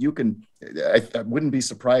 Daniel, I wouldn't be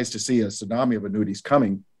surprised to see a tsunami of annuities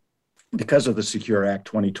coming because of the Secure Act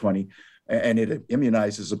 2020. And it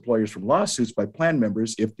immunizes employers from lawsuits by plan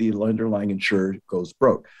members if the underlying insurer goes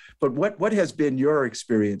broke. But what has been your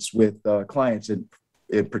experience with clients in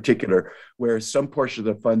particular, where some portion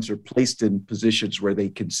of the funds are placed in positions where they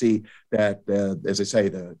can see that, as I say,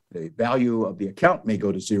 the value of the account may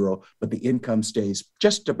go to zero, but the income stays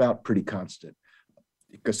just about pretty constant,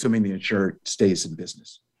 assuming the insurer stays in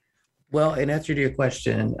business? Well, in answer to your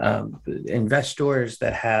question, investors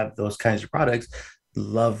that have those kinds of products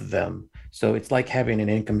love them. So it's like having an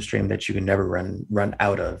income stream that you can never run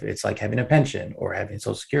out of. It's like having a pension or having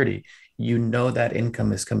Social Security. You know that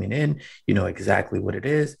income is coming in. You know exactly what it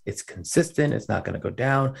is. It's consistent. It's not going to go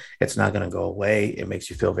down. It's not going to go away. It makes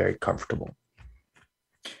you feel very comfortable.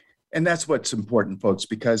 And that's what's important, folks,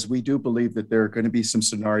 because we do believe that there are going to be some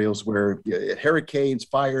scenarios where hurricanes,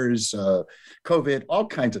 fires, COVID, all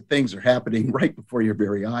kinds of things are happening right before your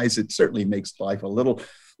very eyes. It certainly makes life a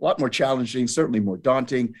lot more challenging, certainly more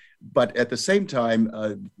daunting. But at the same time,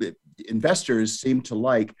 investors seem to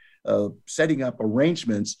like setting up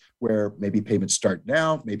arrangements where maybe payments start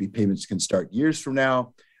now, maybe payments can start years from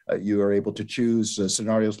now. You are able to choose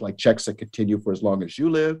scenarios like checks that continue for as long as you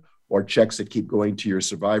live, or checks that keep going to your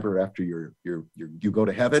survivor after you go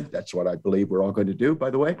to heaven. That's what I believe we're all going to do, by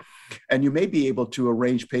the way. And you may be able to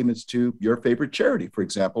arrange payments to your favorite charity, for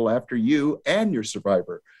example, after you and your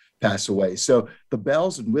survivor pass away. So the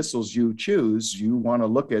bells and whistles you choose, you want to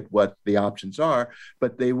look at what the options are,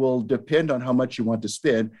 but they will depend on how much you want to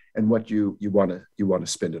spend and what you want to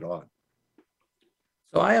spend it on.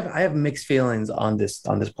 So I have mixed feelings on this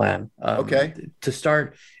plan. Okay. To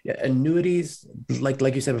start, annuities, like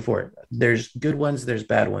you said before, there's good ones, there's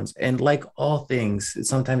bad ones, and like all things,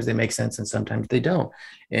 sometimes they make sense and sometimes they don't.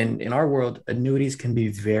 And in our world, annuities can be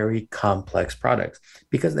very complex products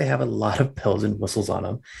because they have a lot of bells and whistles on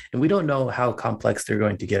them, and we don't know how complex they're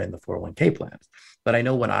going to get in the 401k plans. But I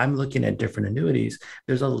know when I'm looking at different annuities,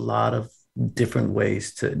 there's a lot of different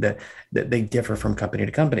ways that they differ from company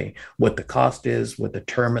to company, what the cost is, what the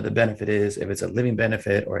term of the benefit is, if it's a living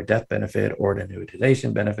benefit or a death benefit or an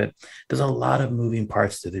annuitization benefit. There's a lot of moving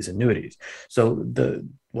parts to these annuities. So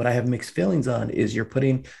what I have mixed feelings on is you're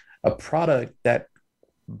putting a product that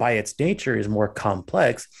by its nature is more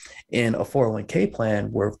complex in a 401k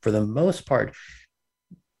plan where for the most part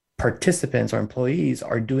participants or employees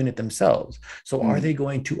are doing it themselves. So are they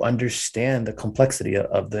going to understand the complexity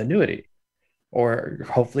of the annuity? Or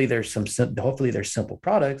hopefully there's simple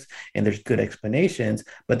products and there's good explanations,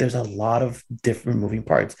 but there's a lot of different moving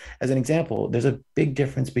parts. As an example, there's a big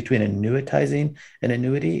difference between annuitizing an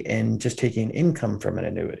annuity and just taking income from an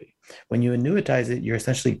annuity. When you annuitize it, you're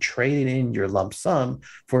essentially trading in your lump sum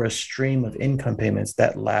for a stream of income payments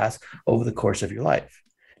that last over the course of your life.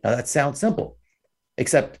 Now that sounds simple,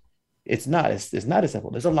 except it's not as simple.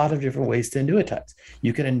 There's a lot of different ways to annuitize.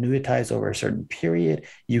 You can annuitize over a certain period.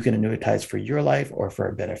 You can annuitize for your life or for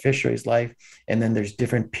a beneficiary's life. And then there's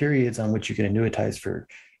different periods on which you can annuitize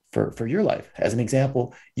for your life. As an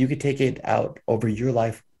example, you could take it out over your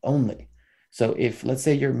life only. So if, let's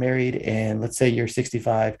say you're married and let's say you're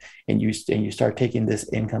 65 and you start taking this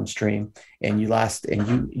income stream and you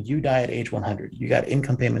die at age 100, you got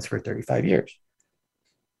income payments for 35 years.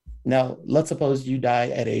 Now, let's suppose you die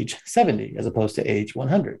at age 70 as opposed to age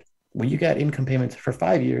 100. Well, you got income payments for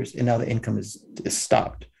 5 years and now the income is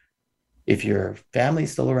stopped. If your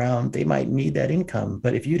family's still around, they might need that income.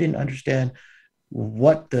 But if you didn't understand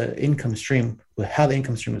what the income stream, how the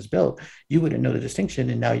income stream was built, you wouldn't know the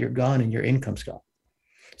distinction, and now you're gone and your income's gone.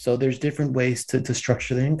 So there's different ways to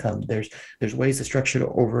structure the income. There's ways to structure it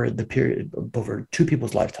over the period, over two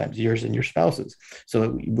people's lifetimes, yours and your spouse's.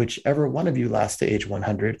 So whichever one of you lasts to age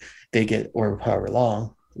 100, they get, or however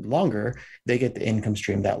longer, they get the income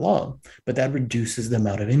stream that long. But that reduces the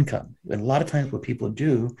amount of income. And a lot of times what people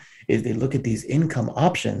do is they look at these income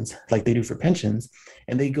options like they do for pensions,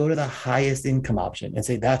 and they go to the highest income option and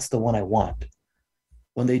say, that's the one I want,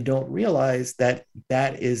 when they don't realize that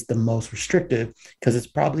that is the most restrictive because it's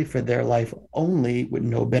probably for their life only with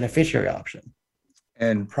no beneficiary option.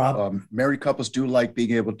 And married couples do like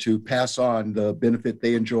being able to pass on the benefit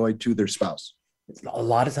they enjoy to their spouse. A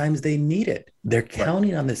lot of times they need it. They're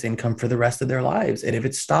counting on this income for the rest of their lives. And if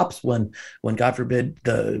it stops when God forbid,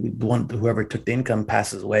 whoever took the income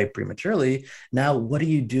passes away prematurely, now what do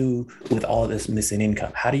you do with all this missing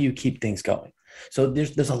income? How do you keep things going? So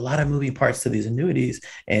there's a lot of moving parts to these annuities,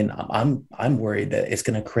 and I'm worried that it's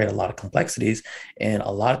going to create a lot of complexities. And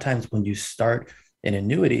a lot of times when you start an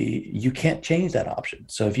annuity, you can't change that option.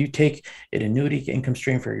 So if you take an annuity income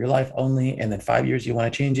stream for your life only, and then 5 years you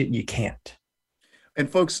want to change it, you can't. And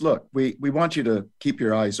folks, look, we want you to keep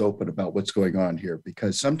your eyes open about what's going on here,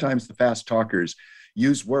 because sometimes the fast talkers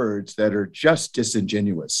use words that are just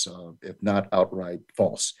disingenuous, if not outright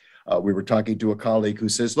false. We were talking to a colleague who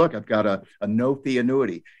says, look, I've got a no-fee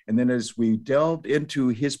annuity. And then as we delved into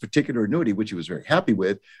his particular annuity, which he was very happy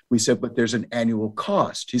with, we said, but there's an annual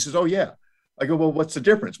cost. He says, oh, yeah. I go, well, what's the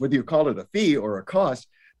difference? Whether you call it a fee or a cost,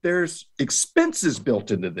 there's expenses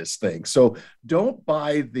built into this thing. So don't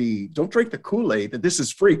drink the Kool-Aid that this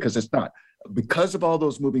is free, because it's not. Because of all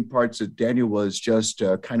those moving parts that Daniel was just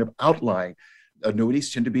kind of outlining,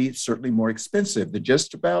 annuities tend to be certainly more expensive than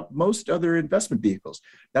just about most other investment vehicles.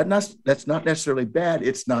 That's not necessarily bad.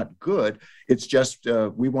 It's not good. It's just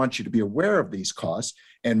we want you to be aware of these costs,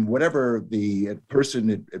 and whatever the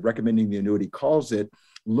person recommending the annuity calls it,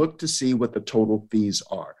 look to see what the total fees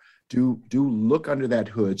are. Do look under that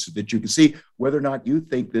hood so that you can see whether or not you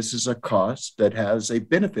think this is a cost that has a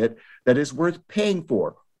benefit that is worth paying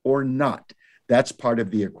for or not. That's part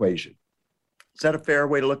of the equation. Is that a fair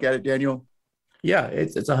way to look at it, Daniel? Yeah,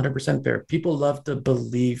 it's 100% fair. People love to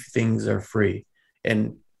believe things are free.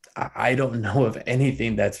 And I don't know of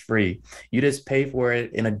anything that's free. You just pay for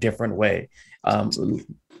it in a different way.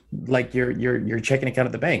 Like your checking account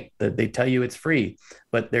at the bank, they tell you it's free,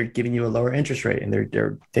 but they're giving you a lower interest rate, and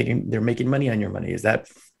they're making money on your money. Is that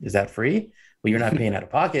free? Well, you're not paying out of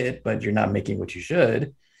pocket, but you're not making what you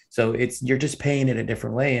should. So you're just paying it a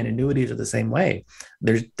different way, and annuities are the same way.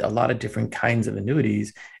 There's a lot of different kinds of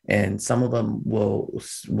annuities, and some of them will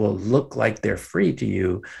look like they're free to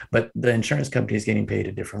you, but the insurance company is getting paid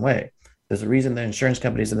a different way. There's a reason the insurance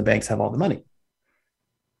companies and the banks have all the money.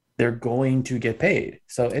 They're going to get paid.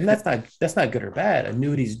 So, and that's not good or bad.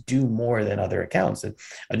 Annuities do more than other accounts. An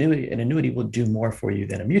annuity will do more for you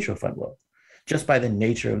than a mutual fund will, just by the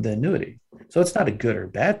nature of the annuity. So it's not a good or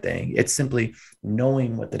bad thing. It's simply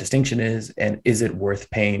knowing what the distinction is, and is it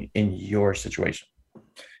worth paying in your situation?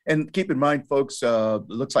 And keep in mind, folks, it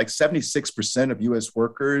looks like 76% of U.S.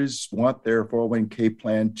 workers want their 401k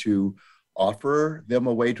plan to offer them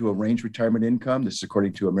a way to arrange retirement income. This is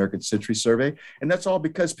according to American Century Survey. And that's all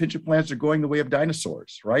because pension plans are going the way of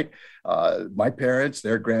dinosaurs, right? My parents,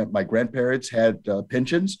 my grandparents had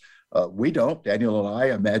pensions. We don't. Daniel and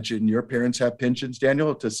I imagine your parents have pensions,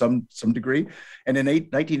 Daniel, to some degree. And in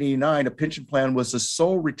 1989, a pension plan was the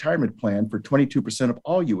sole retirement plan for 22% of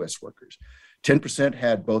all U.S. workers. 10%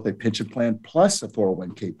 had both a pension plan plus a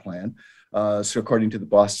 401k plan. So according to the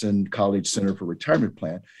Boston College Center for Retirement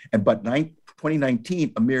Plan, but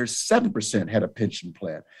 2019, a mere 7% had a pension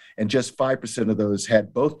plan, and just 5% of those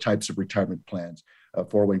had both types of retirement plans, a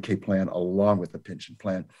 401k plan along with a pension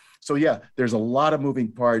plan. So yeah, there's a lot of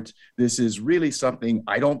moving parts. This is really something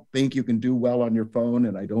I don't think you can do well on your phone,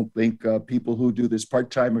 and I don't think people who do this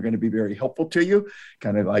part-time are going to be very helpful to you,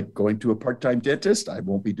 kind of like going to a part-time dentist. I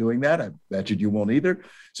won't be doing that. I imagine you won't either.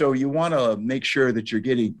 So you want to make sure that you're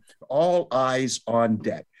getting all eyes on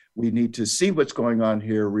deck. We need to see what's going on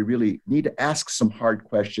here. We really need to ask some hard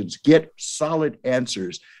questions, get solid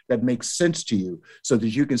answers that make sense to you so that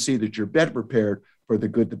you can see that you're better prepared for the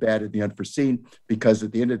good, the bad, and the unforeseen, because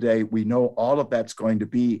at the end of the day, we know all of that's going to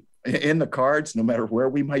be in the cards, no matter where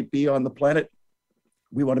we might be on the planet.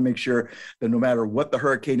 We want to make sure that no matter what the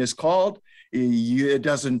hurricane is called, it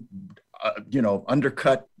doesn't,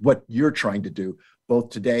 undercut what you're trying to do, both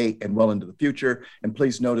today and well into the future. And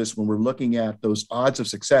please notice, when we're looking at those odds of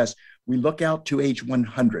success, we look out to age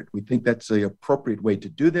 100. We think that's the appropriate way to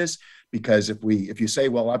do this, because if you say,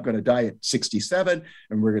 well, I'm going to die at 67,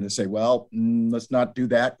 and we're going to say, well, let's not do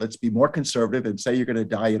that. Let's be more conservative and say you're going to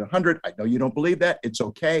die at 100. I know you don't believe that. It's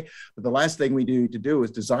okay. But the last thing we need to do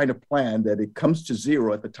is design a plan that it comes to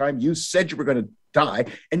zero at the time you said you were going to die,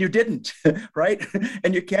 and you didn't, right?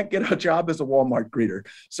 And you can't get a job as a Walmart greeter.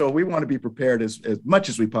 So we want to be prepared as much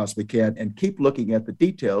as we possibly can, and keep looking at the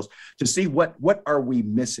details to see what are we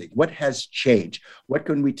missing? What has changed? What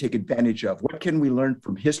can we take advantage of? What can we learn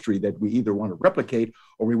from history that we either want to replicate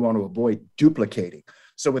or we want to avoid duplicating?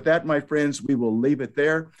 So with that, my friends, we will leave it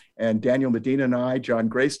there. And Daniel Medina and I, John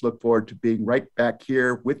Grace, look forward to being right back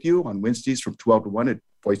here with you on Wednesdays from 12 to 1 at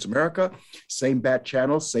Voice America. Same bat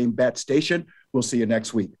channel, same bat station. We'll see you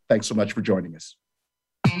next week. Thanks so much for joining us.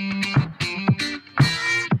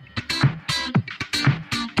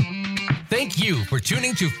 Thank you for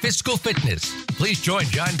tuning to Fiscal Fitness. Please join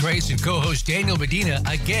John Grace and co-host Daniel Medina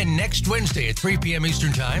again next Wednesday at 3 p.m.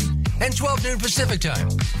 Eastern Time and 12 noon Pacific Time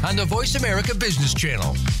on the Voice America Business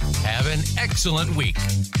Channel. Have an excellent week.